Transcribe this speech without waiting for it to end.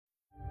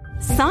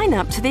Sign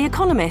up to The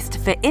Economist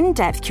for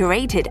in-depth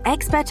curated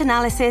expert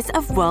analysis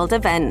of world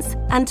events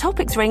and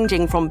topics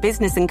ranging from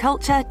business and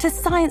culture to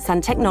science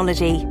and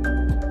technology.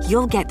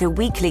 You'll get the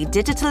weekly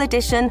digital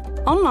edition,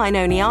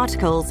 online-only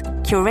articles,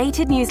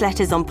 curated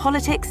newsletters on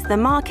politics, the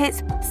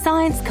markets,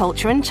 science,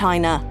 culture and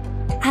China,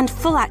 and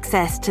full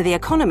access to The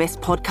Economist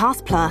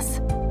Podcast Plus.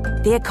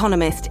 The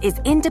Economist is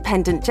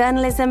independent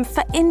journalism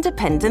for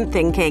independent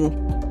thinking.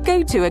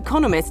 Go to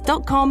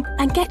economist.com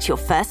and get your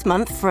first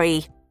month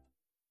free.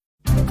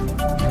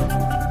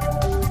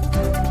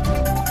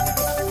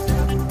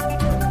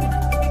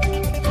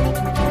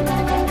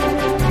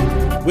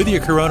 With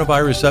your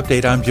coronavirus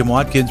update, I'm Jim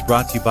Watkins,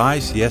 brought to you by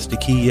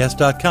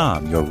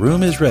SiestaKeyYes.com. Your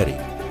room is ready.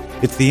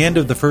 It's the end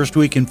of the first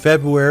week in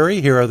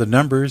February. Here are the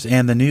numbers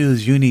and the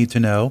news you need to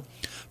know.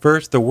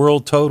 First, the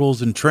world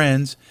totals and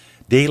trends.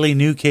 Daily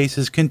new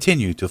cases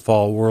continue to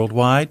fall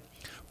worldwide.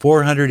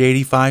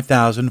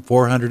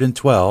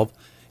 485,412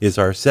 is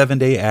our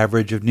 7-day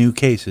average of new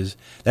cases.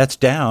 That's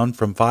down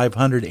from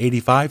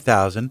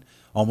 585,000,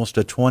 almost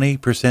a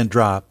 20%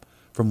 drop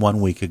from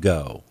 1 week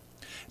ago.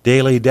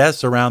 Daily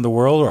deaths around the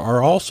world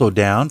are also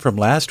down from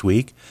last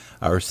week.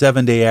 Our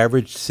 7-day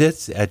average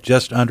sits at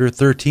just under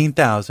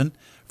 13,000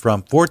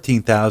 from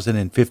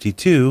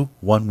 14,052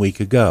 1 week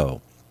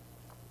ago.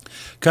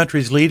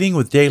 Countries leading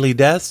with daily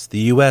deaths,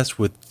 the U.S.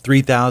 with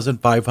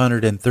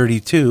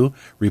 3,532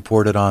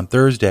 reported on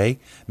Thursday.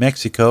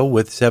 Mexico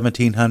with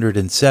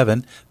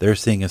 1,707. They're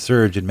seeing a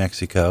surge in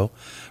Mexico.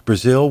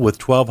 Brazil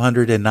with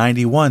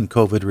 1,291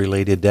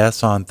 COVID-related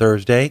deaths on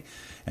Thursday.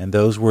 And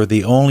those were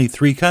the only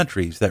 3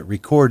 countries that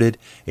recorded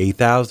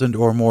 1,000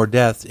 or more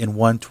deaths in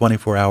one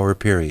 24-hour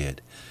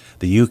period.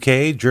 The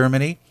UK,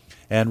 Germany,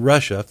 and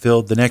Russia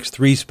filled the next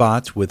 3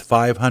 spots with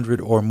 500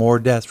 or more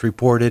deaths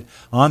reported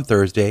on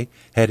Thursday,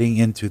 heading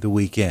into the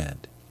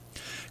weekend.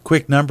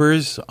 Quick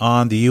numbers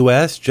on the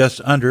U.S.,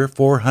 just under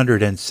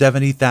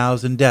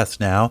 470,000 deaths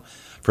now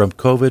from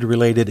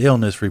COVID-related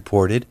illness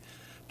reported,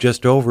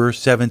 just over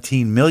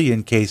 17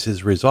 million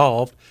cases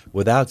resolved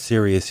without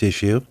serious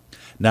issue.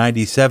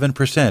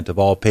 97% of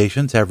all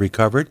patients have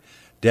recovered.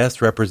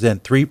 Deaths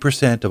represent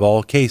 3% of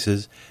all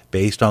cases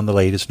based on the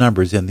latest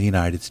numbers in the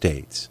United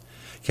States.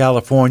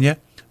 California,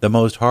 the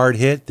most hard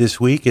hit this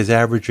week, is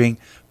averaging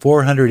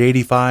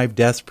 485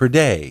 deaths per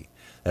day.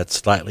 That's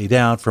slightly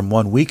down from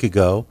 1 week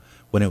ago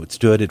when it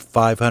stood at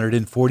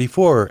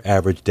 544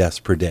 average deaths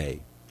per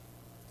day.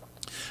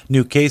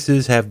 New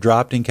cases have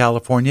dropped in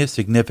California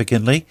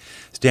significantly,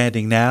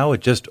 standing now at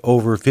just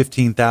over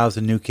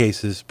 15,000 new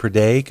cases per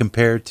day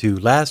compared to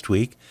last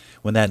week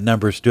when that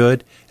number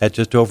stood at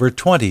just over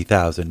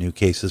 20,000 new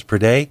cases per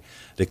day.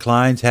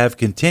 Declines have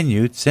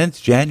continued since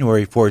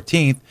January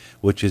 14th,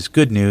 which is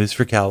good news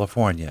for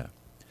California.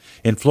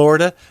 In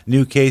Florida,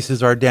 new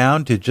cases are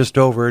down to just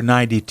over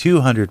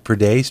 9,200 per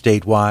day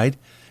statewide.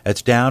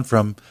 That's down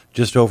from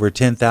just over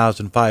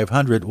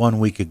 10,500 1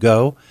 week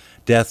ago.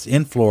 Deaths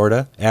in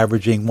Florida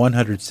averaging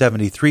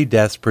 173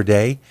 deaths per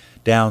day,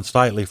 down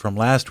slightly from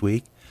last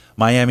week.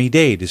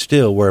 Miami-Dade is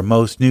still where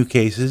most new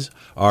cases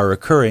are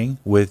occurring,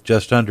 with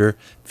just under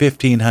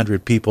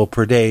 1,500 people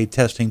per day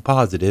testing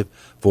positive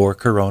for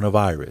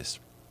coronavirus.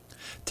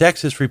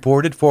 Texas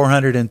reported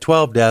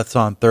 412 deaths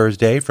on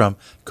Thursday from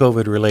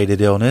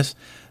COVID-related illness.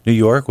 New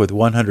York with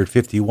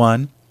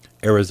 151.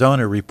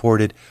 Arizona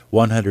reported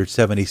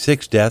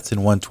 176 deaths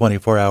in one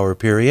 24-hour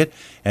period,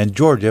 and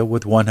Georgia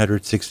with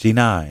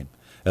 169.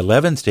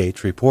 11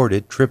 states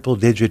reported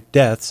triple-digit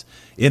deaths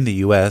in the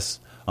U.S.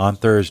 on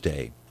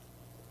Thursday.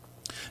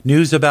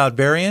 News about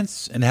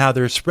variants and how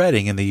they're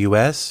spreading in the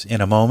U.S. in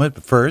a moment,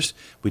 but first,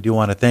 we do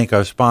want to thank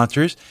our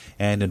sponsors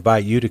and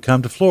invite you to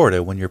come to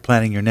Florida when you're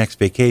planning your next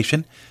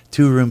vacation.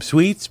 2-room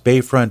suites,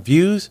 bayfront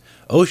views,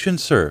 ocean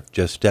surf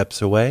just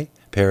steps away.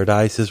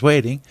 Paradise is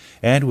waiting,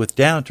 and with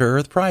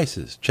down-to-earth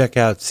prices. Check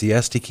out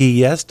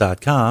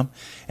SiestaKeyYes.com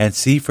and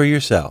see for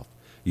yourself.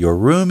 Your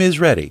room is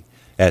ready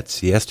at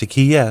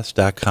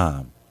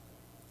SiestaKeyYes.com.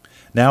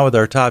 Now with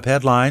our top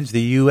headlines,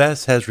 the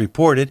U.S. has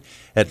reported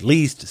at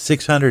least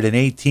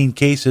 618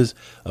 cases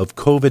of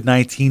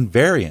COVID-19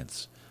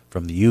 variants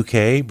from the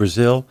UK,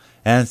 Brazil,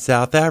 and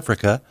South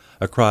Africa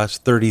across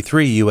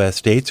 33 U.S.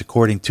 states,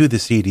 according to the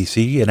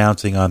CDC,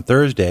 announcing on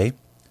Thursday.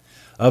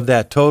 Of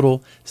that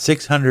total,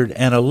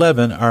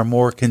 611 are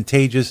more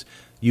contagious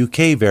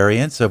UK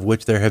variants, of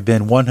which there have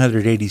been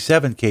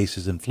 187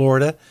 cases in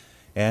Florida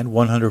and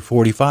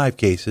 145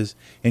 cases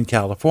in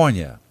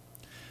California.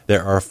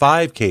 There are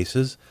 5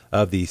 cases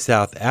of the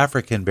South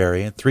African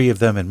variant, 3 of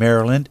them in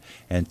Maryland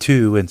and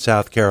 2 in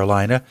South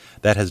Carolina.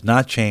 That has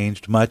not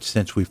changed much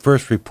since we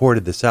first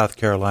reported the South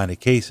Carolina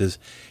cases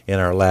in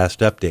our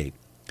last update.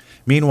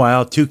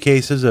 Meanwhile, 2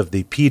 cases of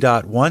the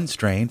P.1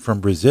 strain from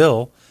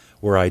Brazil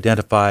were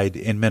identified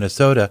in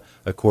Minnesota,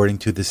 according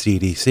to the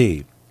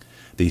CDC.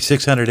 The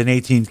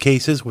 618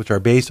 cases, which are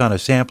based on a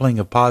sampling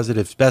of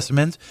positive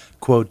specimens,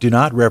 quote, do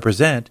not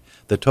represent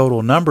the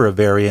total number of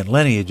variant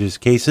lineages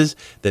cases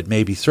that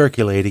may be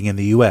circulating in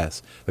the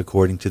U.S.,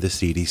 according to the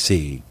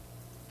CDC.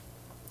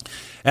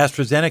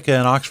 AstraZeneca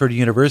and Oxford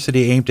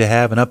University aim to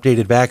have an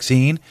updated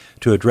vaccine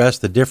to address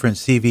the different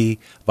CV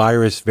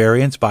virus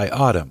variants by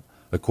autumn,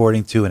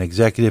 according to an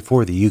executive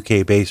for the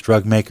UK-based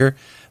drug maker.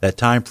 That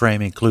time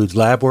frame includes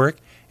lab work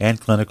and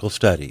clinical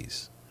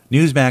studies.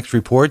 Newsmax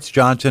reports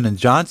Johnson &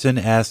 Johnson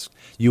asked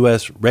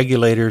U.S.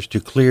 regulators to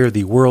clear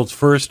the world's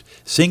first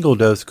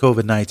single-dose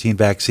COVID-19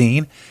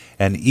 vaccine,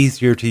 an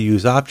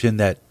easier-to-use option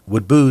that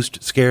would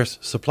boost scarce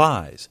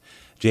supplies.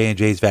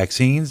 J&J's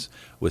vaccines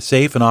was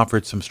safe and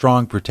offered some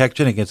strong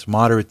protection against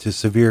moderate to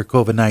severe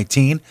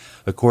COVID-19,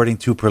 according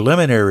to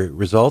preliminary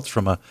results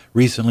from a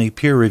recently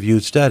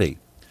peer-reviewed study.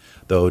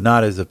 Though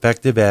not as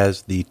effective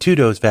as the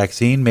two-dose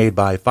vaccine made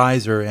by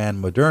Pfizer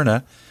and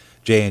Moderna,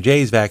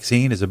 J&J's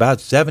vaccine is about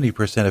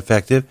 70%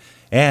 effective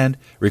and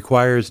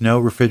requires no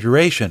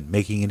refrigeration,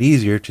 making it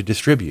easier to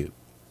distribute.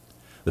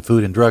 The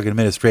Food and Drug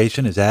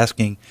Administration is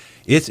asking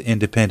its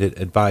independent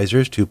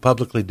advisors to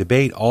publicly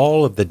debate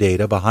all of the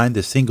data behind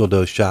the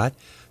single-dose shot,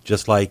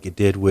 just like it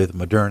did with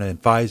Moderna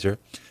and Pfizer,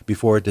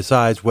 before it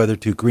decides whether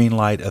to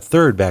greenlight a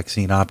third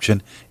vaccine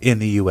option in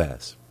the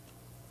U.S.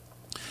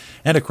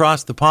 And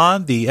across the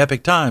pond, the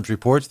Epoch Times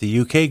reports the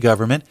UK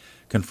government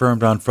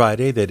confirmed on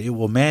Friday that it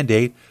will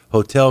mandate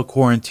hotel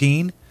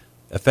quarantine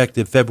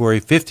effective February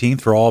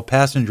 15th for all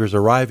passengers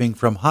arriving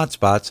from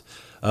hotspots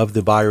of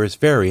the virus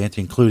variant,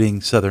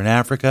 including Southern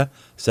Africa,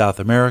 South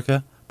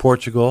America,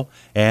 Portugal,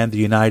 and the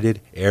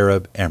United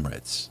Arab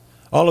Emirates.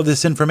 All of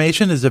this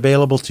information is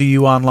available to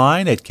you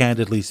online at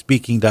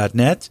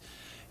candidlyspeaking.net,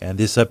 and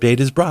this update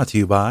is brought to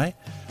you by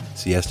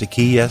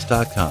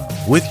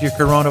SiestaKeyYes.com. With your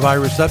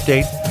coronavirus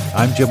update,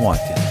 I'm Jim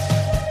Watkins.